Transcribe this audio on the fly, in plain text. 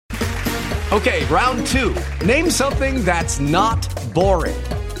Okay, round 2. Name something that's not boring.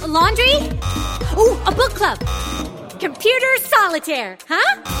 A laundry? Ooh, a book club. Computer solitaire,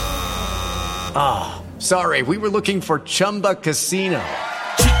 huh? Ah, sorry, we were looking for Chumba Casino.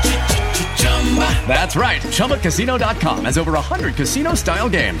 That's right, ChumbaCasino.com has over 100 casino-style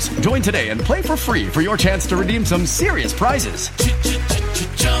games. Join today and play for free for your chance to redeem some serious prizes.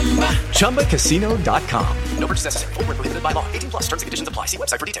 ChumbaCasino.com. No purchase necessary. Void where prohibited by law. 18+. Terms and conditions apply. See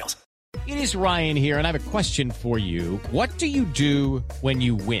website for details. It is Ryan here, and I have a question for you. What do you do when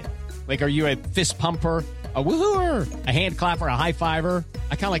you win? Like, are you a fist pumper, a woohooer, a hand clapper, a high fiver?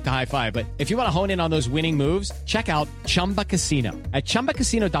 I kind of like the high five, but if you want to hone in on those winning moves, check out Chumba Casino. At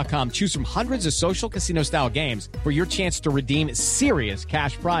ChumbaCasino.com, choose from hundreds of social casino-style games for your chance to redeem serious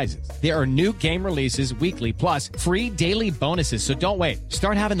cash prizes. There are new game releases weekly, plus free daily bonuses, so don't wait.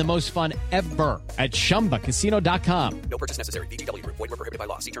 Start having the most fun ever at ChumbaCasino.com. No purchase necessary. VGW. Void where prohibited by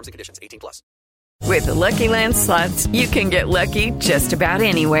law. See terms and conditions. 18+. With the Lucky Land Slots, you can get lucky just about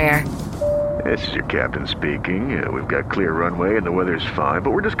anywhere. This is your captain speaking. We've got clear runway and the weather's fine,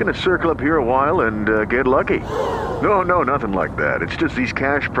 but we're just going to circle up here a while and get lucky. No, nothing like that. It's just these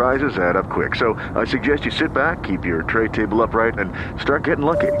cash prizes add up quick. So I suggest you sit back, keep your tray table upright, and start getting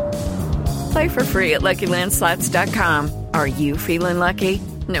lucky. Play for free at LuckyLandSlots.com. Are you feeling lucky?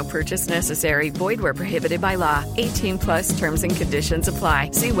 No purchase necessary. Void where prohibited by law. 18+ terms and conditions apply.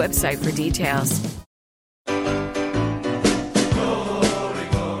 See website for details.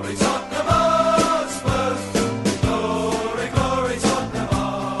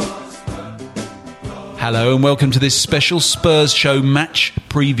 Hello and welcome to this special Spurs Show match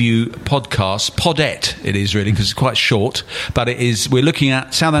preview podcast. Podette it is really, because it's quite short, but it is. We're looking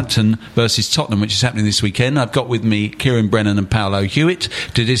at Southampton versus Tottenham, which is happening this weekend. I've got with me Kieran Brennan and Paolo Hewitt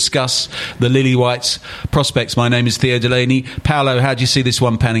to discuss the Lily Whites prospects. My name is Theo Delaney. Paolo, how do you see this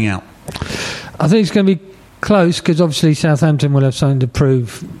one panning out? I think it's going to be close, because obviously Southampton will have something to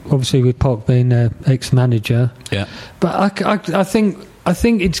prove, obviously with Poch being their ex-manager. Yeah. But I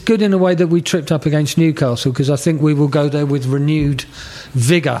think it's good in a way that we tripped up against Newcastle, because I think we will go there with renewed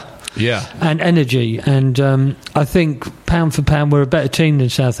vigour and energy. And I think pound for pound we're a better team than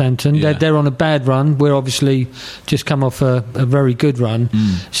Southampton. Yeah. They're on a bad run. We're obviously just come off a very good run.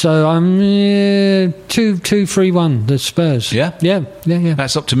 So I'm 2-3-1 the Spurs. Yeah? Yeah.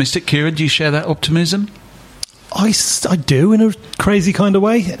 That's optimistic. Kieran, do you share that optimism? I do, in a crazy kind of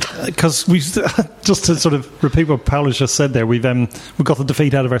way, because we just to sort of repeat what Paolo's just said there, we've got the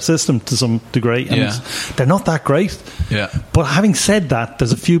defeat out of our system to some degree, and they're not that great. Yeah. But having said that,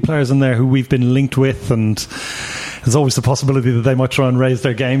 there's a few players in there who we've been linked with, and there's always the possibility that they might try and raise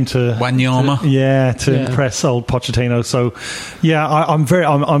their game to Wanyama, to impress old Pochettino. So,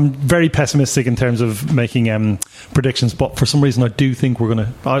 I'm very pessimistic in terms of making predictions, but for some reason I do think we're going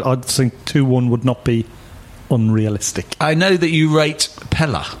to. I think 2-1 would not be unrealistic. I know that you rate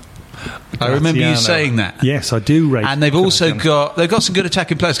Pella. I remember you saying that. Yes, I do rate. And they've also got some good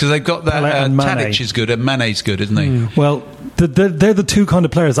attacking players, because they've got that Tadic is good and Mane's good, isn't he? Well, they're the two kind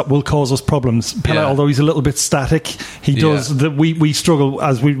of players that will cause us problems. Pella, although he's a little bit static, he does. We struggle,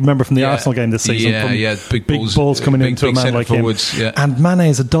 as we remember from the Arsenal game this season. Big balls coming into a man like him. Yeah. And Mane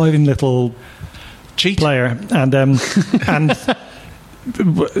is a diving little cheat player, and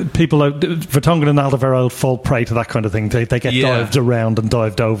people Vertonghen and Alderweireld fall prey to that kind of thing. They get dived around and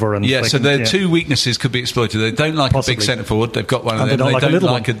dived over, and so their two weaknesses could be exploited. They don't like a big centre forward. They've got one of them. They don't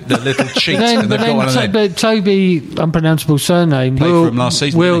like a little cheat. And they've got one of them. But Toby, unpronounceable surname,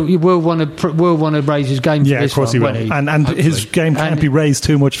 will want to raise his game. Yeah, of course he will. And his game can't be raised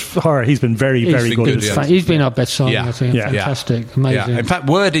too much higher. He's been very good. He's been our best signing. I think. Fantastic, amazing. In fact,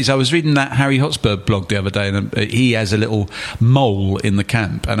 word is, I was reading that Harry Hotspur blog the other day, and he has a little mole in the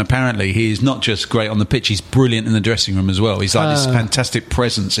camp, and apparently he is not just great on the pitch, he's brilliant in the dressing room as well. He's like this fantastic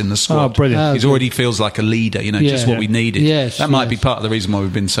presence in the squad. Brilliant. He already feels like a leader, just what we needed. That might be part of the reason why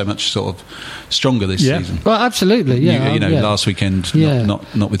we've been so much sort of stronger this season. Well, absolutely, last weekend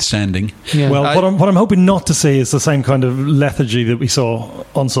notwithstanding. Well, what I'm hoping not to see is the same kind of lethargy that we saw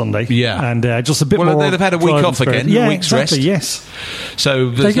on Sunday. And just a bit more. They've had a week off again, a week's rest. Yes.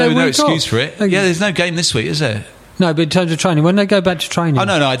 So there's no excuse for it. There's no game this week, is there? No, but in terms of training, when they go back to training... Oh,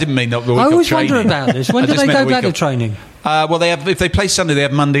 no, I didn't mean not the week I of always training. wonder about this. When do they go back to training? Well, if they play Sunday, they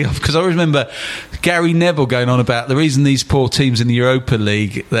have Monday off. Because I remember Gary Neville going on about the reason these poor teams in the Europa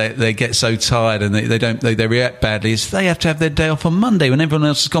League they get so tired and they react badly is they have to have their day off on Monday when everyone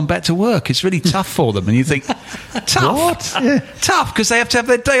else has gone back to work. It's really tough for them, and you think tough, tough because they have to have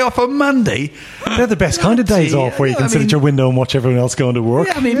their day off on Monday. They're the best kind of days off where you can sit at your window and watch everyone else going to work.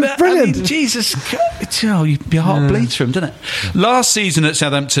 Yeah, brilliant. Jesus, your heart bleeds for them, doesn't it? Last season at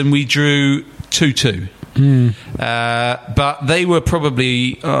Southampton, we drew 2-2. But they were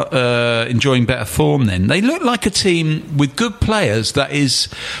probably enjoying better form then. They look like a team with good players that is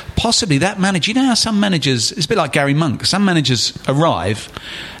possibly that manager. You know how some managers, it's a bit like Gary Monk, some managers arrive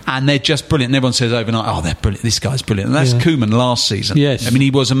and they're just brilliant and everyone says overnight, oh, they're brilliant, this guy's brilliant. And that's Koeman last season. Yes. I mean,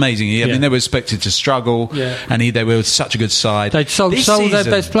 he was amazing. I mean, they were expected to struggle and they were such a good side. They'd sold their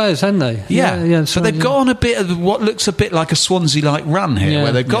best players, hadn't they? Yeah. So they've got on a bit of what looks a bit like a Swansea-like run here,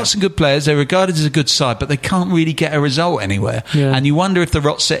 where they've got some good players, they're regarded as a good side, but they can't really get a result anywhere. And you wonder if the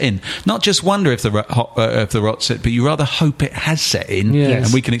rot set in. Not just wonder if the rot set, but you rather hope it has set in,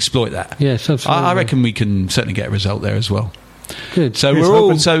 and we can exploit that. Yes, absolutely. I reckon we can certainly get a result there as well. Good.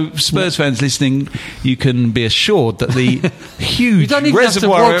 So so Spurs fans listening, you can be assured that the huge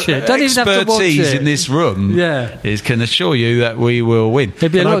reservoir of expertise in this room can assure you that we will win.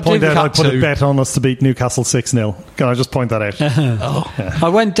 I put a bet on us to beat Newcastle 6-0. Can I just point that out? I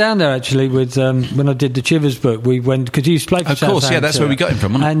went down there actually with when I did the Chivers book. We went because he used to play for Southampton. Of course, that's where we got him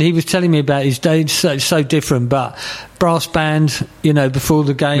from, wasn't it? And he was telling me about his day. It's so different, but brass band, before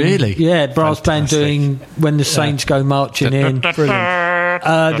the game. Really? Yeah, brass band doing when the Saints go marching in. Brilliant.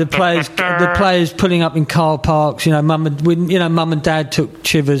 The players pulling up in car parks. Mum and Dad took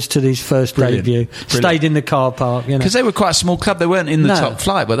Chivers to his first debut. Stayed in the car park. Because they were quite a small club. They weren't in the top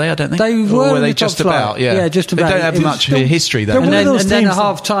flight, were they? I don't think they were. Or were they just about? Yeah, just about. They don't have much history though. And then at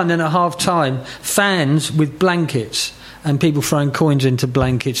half time, fans with blankets. And people throwing coins into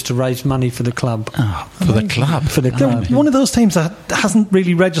blankets to raise money for the club. For the club. They're one of those teams that hasn't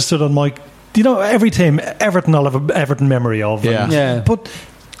really registered on my... every team, Everton, I'll have an Everton memory of. But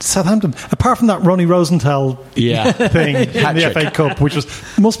Southampton, apart from that Ronnie Rosenthal thing in the FA Cup, which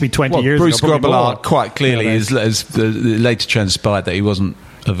must be 20 years Bruce ago. Bruce Grobbelaar quite clearly is later transpired that he wasn't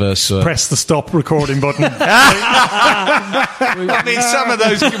averse to press the stop recording button. I mean, some of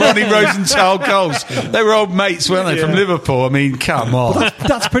those Ronnie Rosenthal goals, they were old mates, weren't they, from Liverpool? I mean, come on. Well,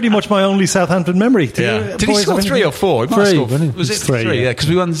 that's pretty much my only Southampton memory. Did he score 3 or 4? Three, was it 3? Yeah, because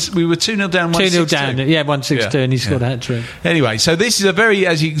we were 2-0 down, 2-0 down. Yeah, 1-6-2, and he scored a hat-trick. Anyway, so this is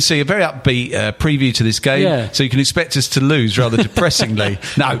as you can see, a very upbeat preview to this game. Yeah. So you can expect us to lose rather depressingly.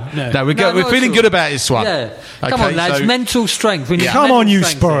 No, we're feeling good about this one. Yeah. Come on, lads, mental strength. Come on, you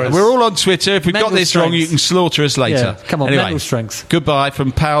Spurs. We're all on Twitter. If we've got this wrong, you can slaughter us later. Yeah, come on, mental strength. Goodbye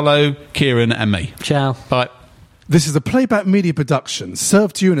from Paolo, Kieran and me. Ciao. Bye. This is a Playback Media production,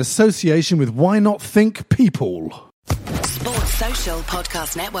 served to you in association with Why Not Think People. Sports Social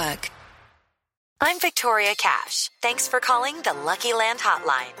Podcast Network. I'm Victoria Cash. Thanks for calling the Lucky Land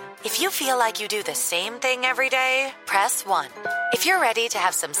Hotline. If you feel like you do the same thing every day, press 1. If you're ready to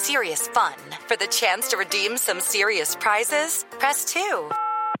have some serious fun for the chance to redeem some serious prizes, press 2.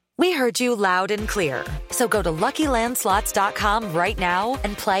 We heard you loud and clear. So go to LuckyLandSlots.com right now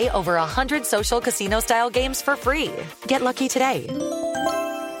and play over 100 social casino-style games for free. Get lucky today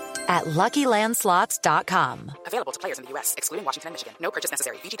at LuckyLandSlots.com. Available to players in the U.S., excluding Washington and Michigan. No purchase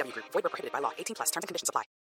necessary. VGW Group. Void where prohibited by law. 18+. Terms and conditions apply.